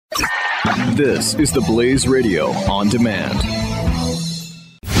This is the Blaze Radio on demand.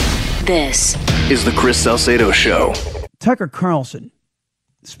 This is the Chris Salcedo Show. Tucker Carlson,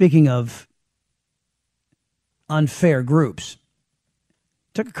 speaking of unfair groups,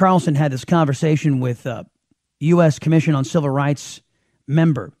 Tucker Carlson had this conversation with a U.S. Commission on Civil Rights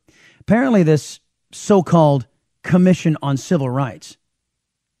member. Apparently this so-called Commission on Civil Rights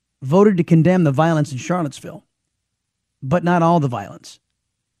voted to condemn the violence in Charlottesville, but not all the violence.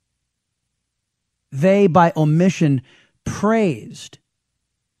 They, by omission, praised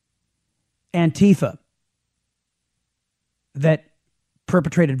Antifa that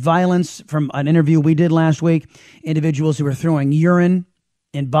perpetrated violence. From an interview we did last week, individuals who were throwing urine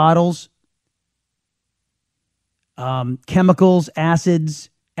in bottles, chemicals, acids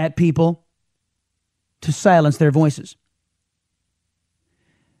at people to silence their voices.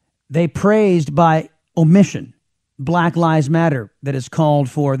 They praised, by omission, Black Lives Matter that has called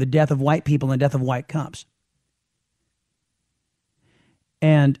for the death of white people and the death of white cops.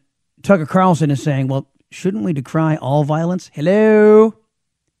 And Tucker Carlson is saying, well, shouldn't we decry all violence? Hello?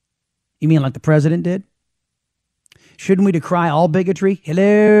 You mean like the president did? Shouldn't we decry all bigotry?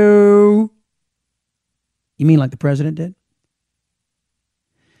 Hello? You mean like the president did?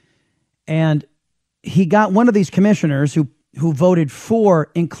 And he got one of these commissioners who voted for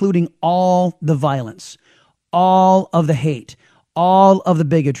including all the violence, all of the hate, all of the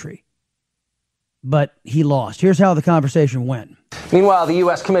bigotry. But he lost. Here's how the conversation went. Meanwhile, the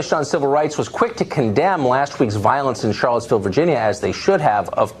U.S. Commission on Civil Rights was quick to condemn last week's violence in Charlottesville, Virginia, as they should have,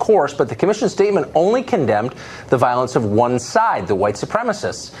 of course. But the commission's statement only condemned the violence of one side, the white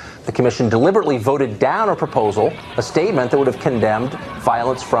supremacists. The commission deliberately voted down a proposal, a statement that would have condemned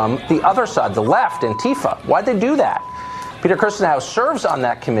violence from the other side, the left, Antifa. Why'd they do that? Peter Kursinow serves on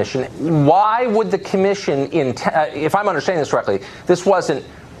that commission. Why would the commission, if I'm understanding this correctly, this wasn't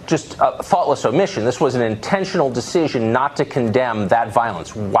just a thoughtless omission. This was an intentional decision not to condemn that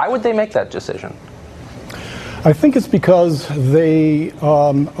violence. Why would they make that decision? I think it's because they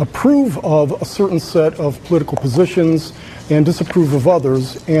approve of a certain set of political positions and disapprove of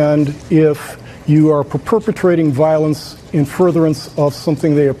others. And if you are perpetrating violence in furtherance of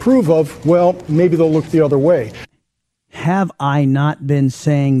something they approve of, well, maybe they'll look the other way. Have I not been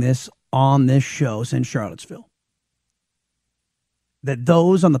saying this on this show since Charlottesville? That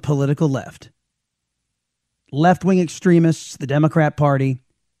those on the political left, left-wing extremists, the Democrat Party,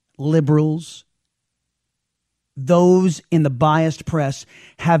 liberals, those in the biased press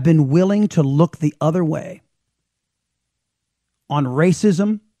have been willing to look the other way on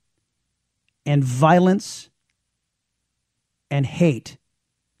racism and violence and hate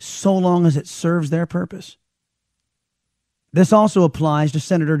so long as it serves their purpose. This also applies to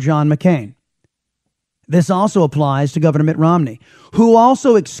Senator John McCain. This also applies to Governor Mitt Romney, who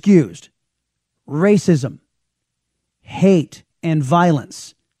also excused racism, hate, and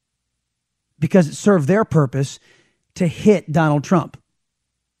violence because it served their purpose to hit Donald Trump.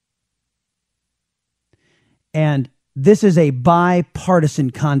 And this is a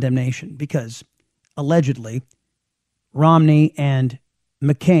bipartisan condemnation because, allegedly, Romney and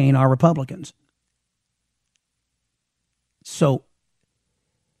McCain are Republicans. So,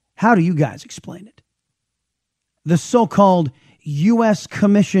 how do you guys explain it? The so-called U.S.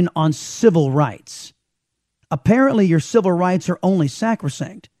 Commission on Civil Rights. Apparently, your civil rights are only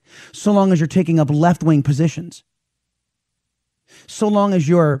sacrosanct so long as you're taking up left-wing positions. So long as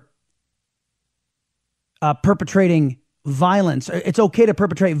you're perpetrating violence. It's okay to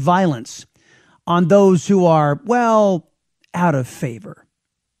perpetrate violence on those who are, well, out of favor.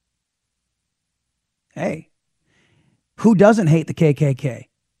 Hey, who doesn't hate the KKK?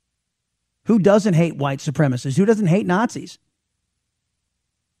 Who doesn't hate white supremacists? Who doesn't hate Nazis?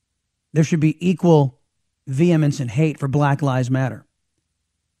 There should be equal vehemence and hate for Black Lives Matter.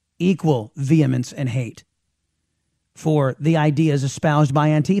 Equal vehemence and hate for the ideas espoused by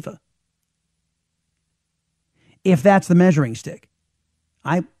Antifa. If that's the measuring stick.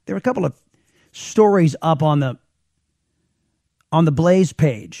 There are a couple of stories up on the Blaze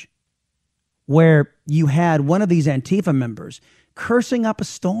page where you had one of these Antifa members cursing up a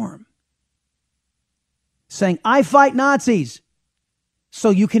storm, saying, I fight Nazis, so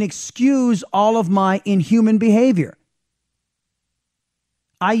you can excuse all of my inhuman behavior.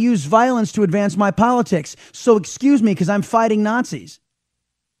 I use violence to advance my politics, so excuse me because I'm fighting Nazis.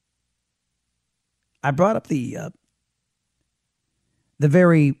 I brought up the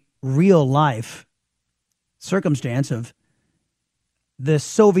very real life circumstance of the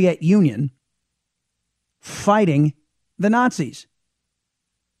Soviet Union fighting the Nazis.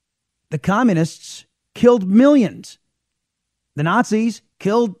 The communists killed millions. The Nazis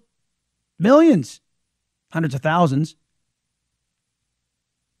killed Millions, hundreds of thousands.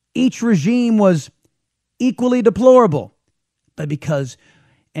 Each regime was equally deplorable. But because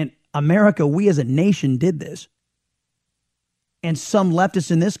in America, we as a nation did this. And some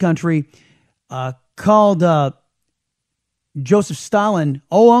leftists in this country called Joseph Stalin,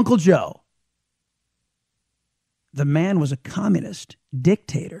 "Oh, Uncle Joe." The man was a communist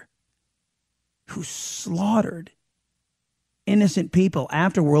dictator who slaughtered innocent people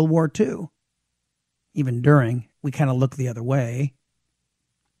after World War II. Even during, we kind of look the other way.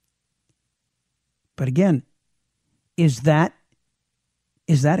 But again, is that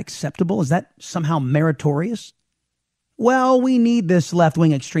acceptable? Is that somehow meritorious? Well, we need this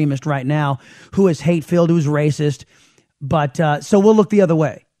left-wing extremist right now who is hate-filled, who's racist, but so we'll look the other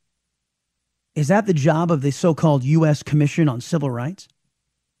way. Is that the job of the so-called U.S. Commission on Civil Rights?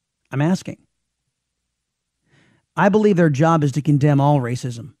 I'm asking. I believe their job is to condemn all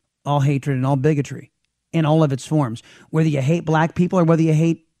racism, all hatred, and all bigotry in all of its forms, whether you hate black people or whether you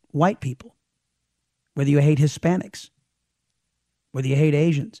hate white people, whether you hate Hispanics, whether you hate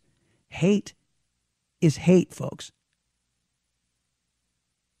Asians. Hate is hate, folks.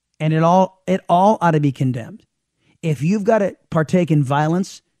 And it all ought to be condemned. If you've got to partake in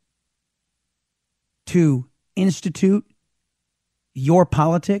violence to institute your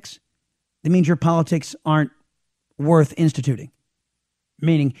politics, that means your politics aren't worth instituting.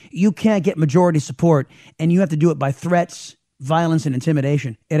 Meaning you can't get majority support and you have to do it by threats, violence, and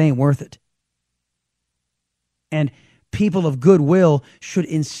intimidation. It ain't worth it. And people of goodwill should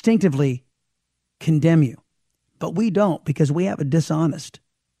instinctively condemn you. But we don't, because we have a dishonest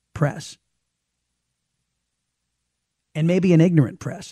press. And maybe an ignorant press.